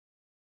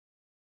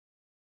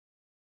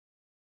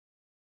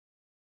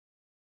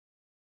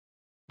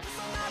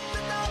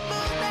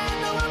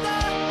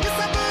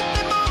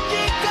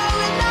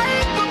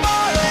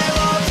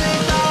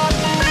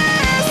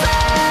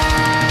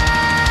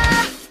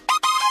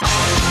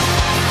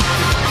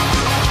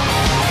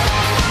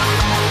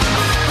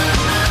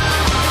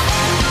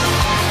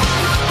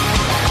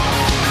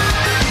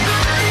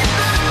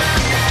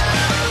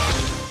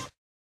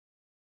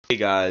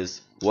Guys,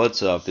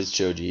 what's up? It's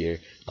Choji here.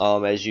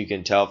 As you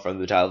can tell from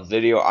the title of the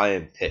video, I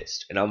am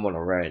pissed and I'm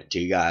gonna rant to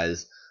you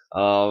guys.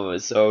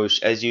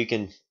 As you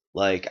can,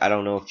 I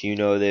don't know if you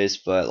know this,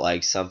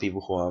 but some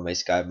people who are on my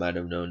Skype might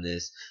have known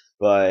this,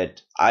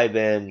 but I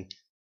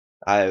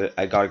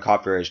got a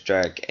copyright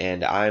strike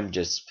and I'm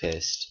just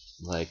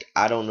pissed.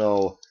 I don't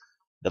know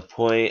the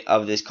point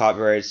of this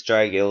copyright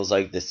strike. It was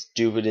the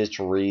stupidest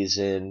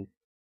reason.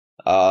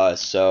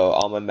 So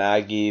on my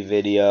Maggie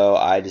video,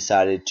 I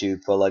decided to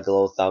put a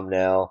little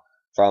thumbnail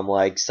from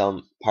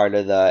some part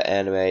of the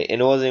anime, and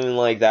it wasn't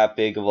even that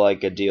big of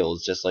a deal.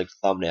 It's just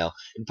thumbnail.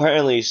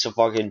 Apparently, so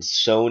fucking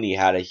Sony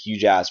had a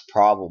huge ass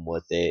problem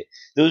with it.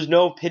 There was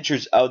no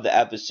pictures of the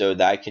episode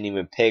that I can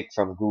even pick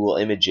from Google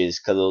Images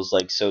because it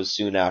was so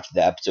soon after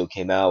the episode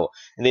came out,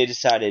 and they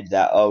decided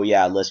that, oh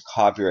yeah, let's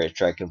copyright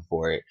strike him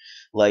for it.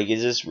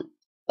 Is this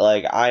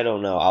I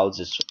don't know.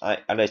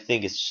 I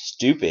think it's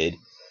stupid.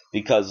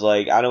 Because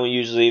I don't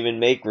usually even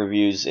make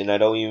reviews and I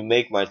don't even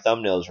make my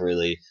thumbnails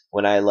really.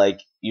 When I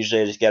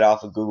usually I just get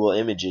off of Google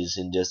Images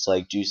and just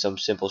do some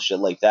simple shit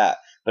like that.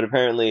 But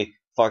apparently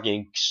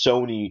fucking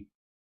Sony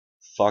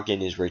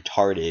fucking is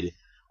retarded.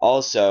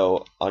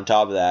 Also, on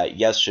top of that,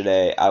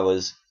 yesterday I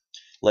was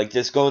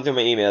just going through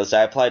my emails.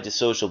 I applied to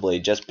Social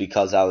Blade just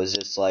because I was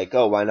just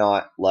oh, why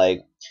not?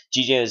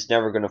 TGN is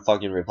never gonna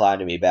fucking reply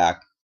to me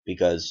back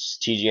because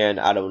TGN,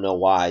 I don't know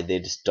why, they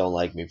just don't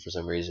like me for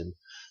some reason.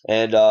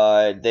 And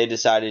they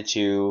decided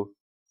to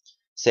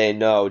say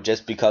no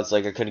just because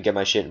I couldn't get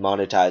my shit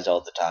monetized all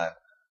the time.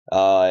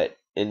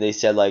 And they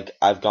said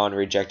I've gone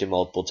rejected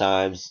multiple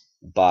times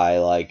by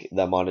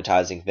the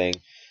monetizing thing.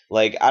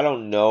 I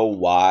don't know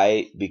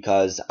why,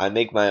 because I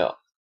make my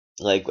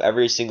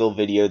every single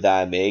video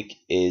that I make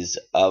is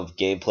of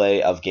gameplay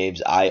of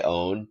games I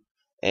own,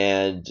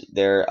 and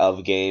they're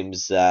of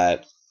games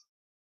that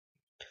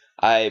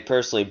I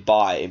personally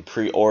bought and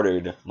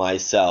pre-ordered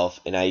myself,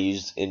 and I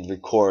use and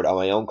record on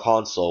my own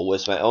console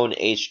with my own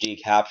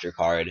HD capture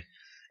card,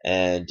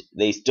 and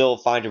they still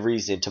find a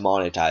reason to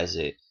monetize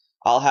it.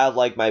 I'll have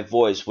my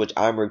voice, which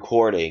I'm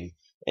recording,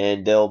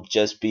 and they'll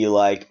just be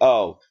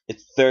oh,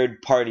 it's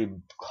third-party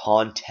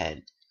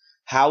content.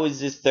 How is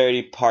this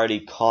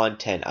third-party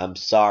content? I'm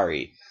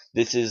sorry.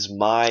 This is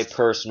my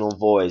personal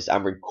voice.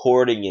 I'm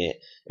recording it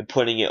and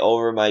putting it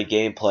over my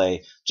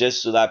gameplay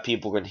just so that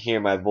people can hear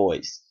my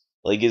voice.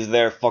 Is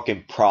there a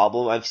fucking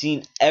problem? I've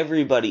seen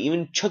everybody,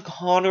 even Chuck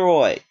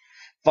Conroy,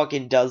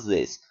 fucking does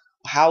this.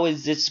 How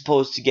is this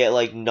supposed to get,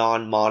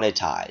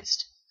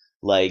 non-monetized?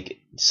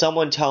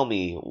 Someone tell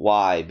me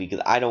why,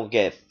 because I don't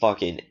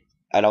fucking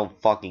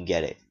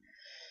get it.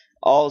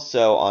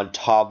 Also, on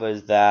top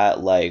of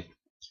that,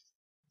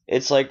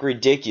 it's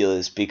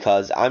ridiculous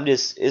because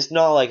it's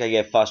not I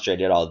get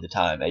frustrated all the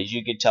time. As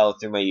you can tell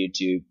through my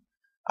YouTube,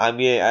 I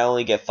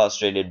only get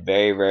frustrated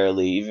very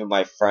rarely. Even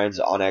my friends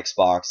on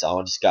Xbox,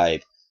 on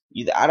Skype,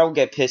 I don't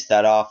get pissed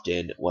that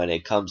often when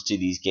it comes to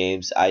these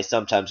games. I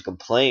sometimes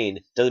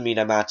complain. Doesn't mean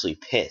I'm actually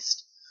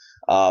pissed.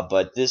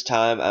 But this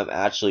time I'm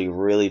actually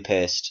really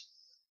pissed.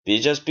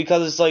 Just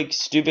because it's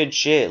stupid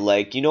shit.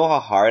 You know how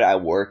hard I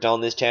worked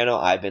on this channel?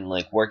 I've been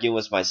working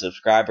with my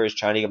subscribers,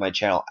 trying to get my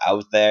channel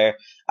out there.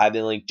 I've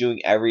been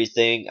doing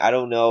everything. I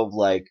don't know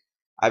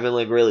I've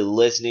been really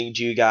listening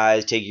to you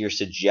guys, taking your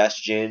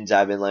suggestions.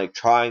 I've been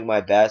trying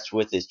my best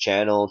with this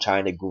channel,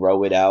 trying to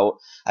grow it out.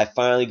 I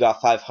finally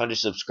got 500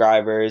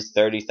 subscribers,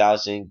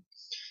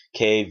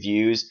 30,000k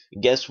views.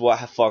 And guess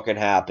what fucking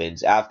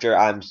happens? After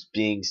I've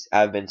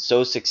been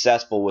so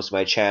successful with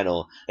my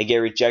channel, I get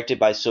rejected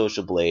by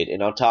Social Blade,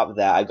 and on top of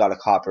that, I got a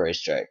copyright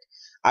strike.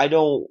 I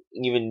don't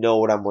even know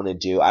what I'm gonna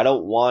do. I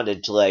don't want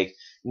it to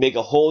make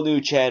a whole new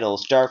channel,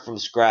 start from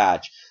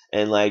scratch,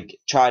 and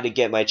try to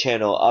get my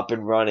channel up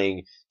and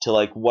running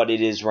to what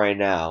it is right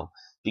now,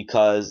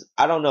 because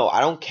I don't know, I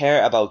don't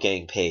care about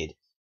getting paid.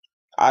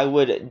 I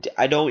don't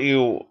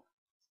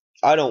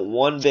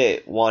one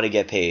bit want to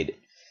get paid.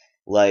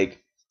 I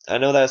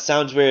know that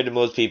sounds weird to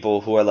most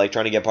people who are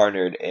trying to get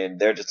partnered and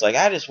they're just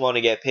I just want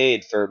to get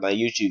paid for my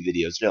YouTube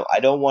videos. No, I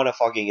don't want to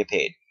fucking get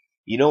paid.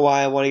 You know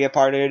why I want to get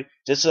partnered?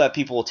 Just so that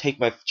people will take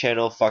my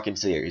channel fucking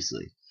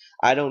seriously.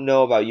 I don't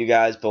know about you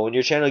guys, but when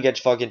your channel gets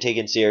fucking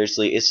taken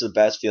seriously, it's the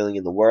best feeling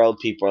in the world.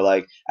 People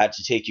are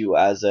actually take you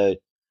as a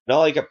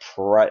not a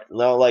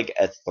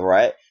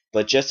threat,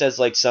 but just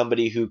as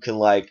somebody who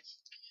can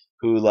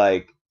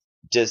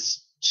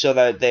just so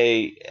that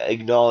they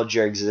acknowledge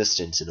your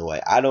existence in a way.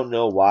 I don't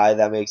know why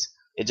that makes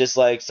it just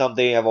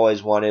something I've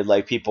always wanted.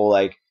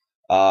 People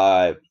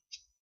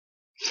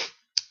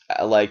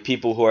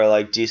people who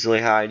are decently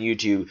high on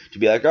YouTube to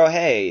be oh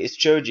hey, it's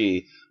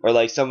Choji,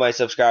 or some of my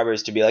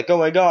subscribers to be oh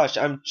my gosh,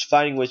 I'm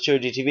fighting with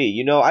Choji TV.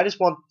 You know, I just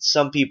want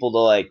some people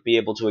to be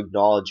able to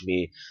acknowledge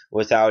me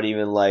without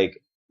even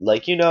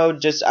you know,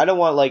 just I don't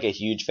want a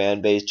huge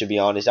fan base, to be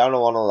honest. I don't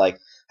want to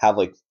have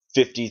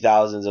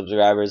 50,000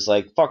 subscribers.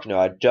 Fuck no,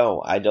 I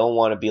don't. I don't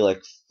want to be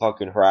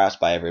fucking harassed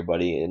by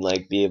everybody and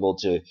be able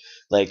to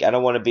I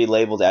don't want to be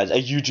labeled as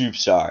a YouTube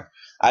star.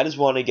 I just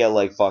want to get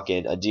like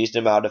fucking a decent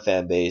amount of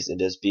fan base and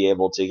just be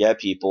able to get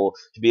people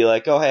to be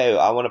like, oh hey,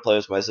 I want to play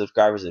with my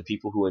subscribers and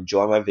people who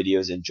enjoy my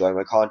videos, enjoy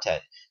my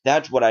content.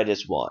 That's what I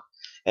just want.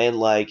 And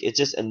like it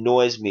just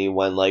annoys me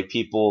when like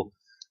people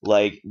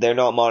like they're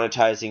not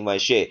monetizing my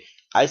shit.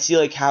 I see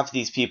like half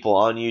these people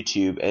on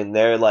YouTube and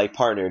they're like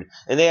partnered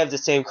and they have the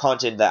same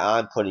content that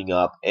I'm putting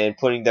up and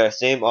putting their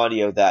same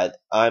audio that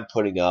I'm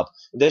putting up.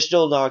 They're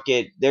still not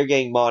they're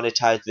getting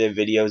monetized their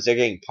videos, they're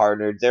getting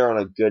partnered, they're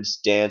on a good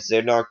stance,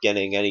 they're not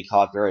getting any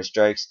copyright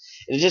strikes.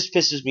 And it just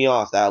pisses me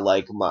off that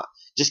like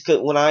just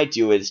 'cause when I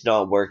do it it's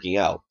not working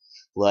out.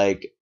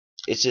 Like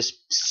it's just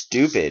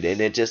stupid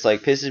and it just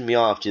like pisses me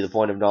off to the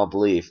point of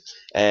non-belief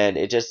and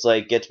it just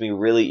like gets me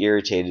really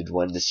irritated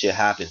when this shit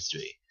happens to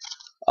me.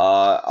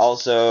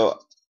 Also,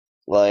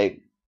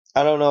 like,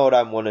 I don't know what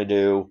I want to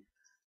do.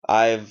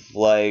 I've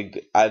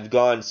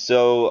gone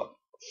so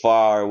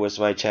far with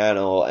my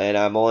channel, and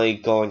I'm only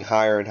going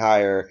higher and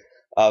higher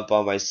up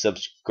on my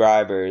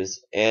subscribers,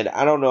 and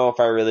I don't know if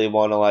I really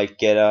want to like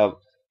get up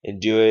and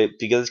do it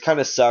because it kind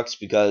of sucks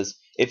because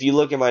if you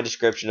look at my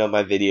description of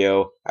my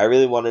video, I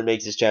really want to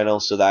make this channel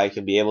so that I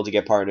can be able to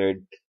get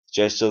partnered,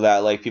 just so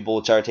that like people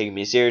will start taking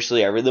me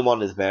seriously. I really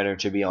wanted this banner,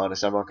 to be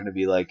honest. I'm not going to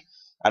be like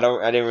I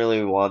didn't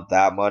really want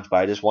that much, but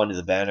I just wanted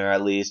the banner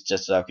at least,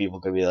 just so that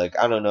people could be like,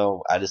 I don't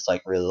know, I just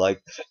like really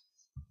like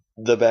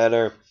the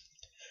banner,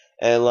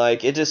 and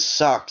like it just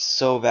sucks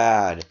so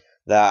bad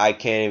that I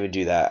can't even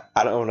do that.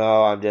 I don't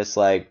know. I'm just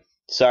like,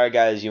 sorry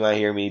guys, you might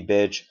hear me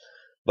bitch,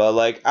 but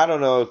like I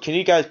don't know. Can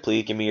you guys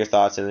please give me your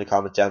thoughts in the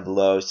comments down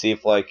below? See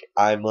if like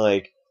I'm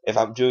like if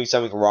I'm doing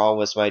something wrong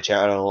with my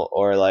channel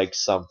or like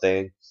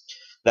something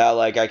that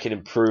like I can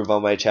improve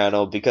on my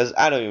channel because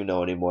I don't even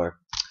know anymore.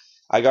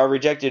 I got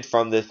rejected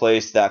from this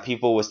place that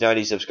people with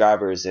 90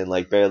 subscribers and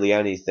like barely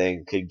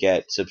anything could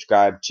get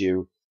subscribed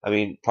to. I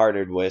mean,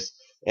 partnered with,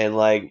 and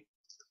like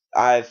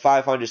I have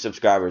 500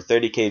 subscribers,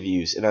 30k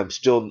views, and I'm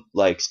still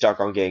like stuck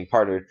on getting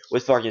partnered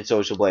with fucking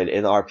Social Blade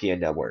and the RPN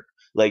network.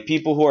 Like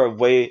people who are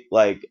way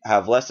like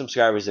have less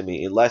subscribers than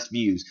me and less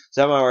views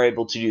somehow are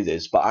able to do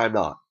this, but I'm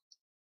not.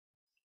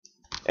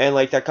 And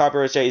like that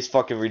copyright strike is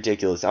fucking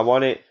ridiculous. I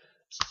want it.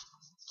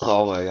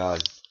 Oh my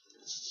god.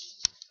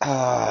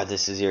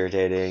 This is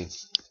irritating.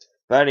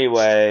 But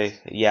anyway,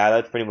 yeah,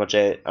 that's pretty much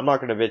it. I'm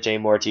not gonna bitch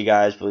anymore to you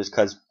guys,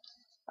 because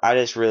I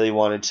just really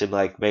wanted to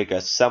like make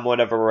a somewhat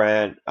of a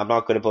rant. I'm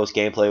not gonna post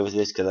gameplay with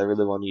this because I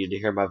really want you to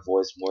hear my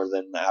voice more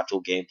than the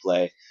actual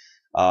gameplay.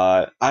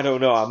 I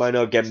don't know. I might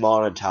not get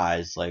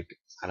monetized. Like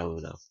I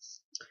don't know.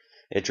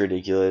 It's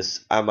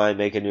ridiculous. I might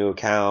make a new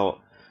account,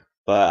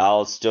 but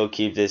I'll still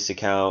keep this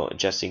account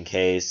just in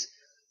case.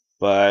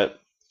 But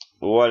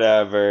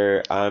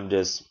whatever. I'm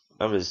just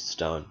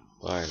done.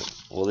 Alright.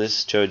 Well, this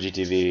is Choji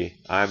TV.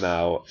 I'm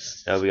out.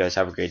 I hope you guys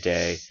have a great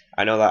day.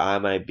 I know that I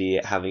might be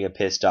having a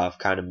pissed off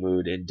kind of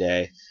mood and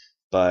day,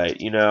 but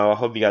you know, I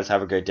hope you guys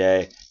have a great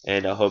day,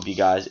 and I hope you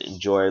guys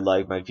enjoy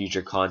like my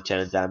future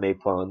content that I may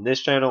put on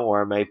this channel,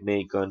 or I might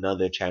make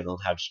another channel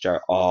and have to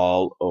start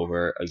all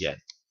over again.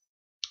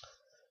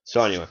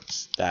 So anyway,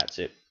 that's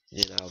it.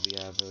 You know,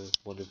 we have a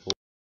wonderful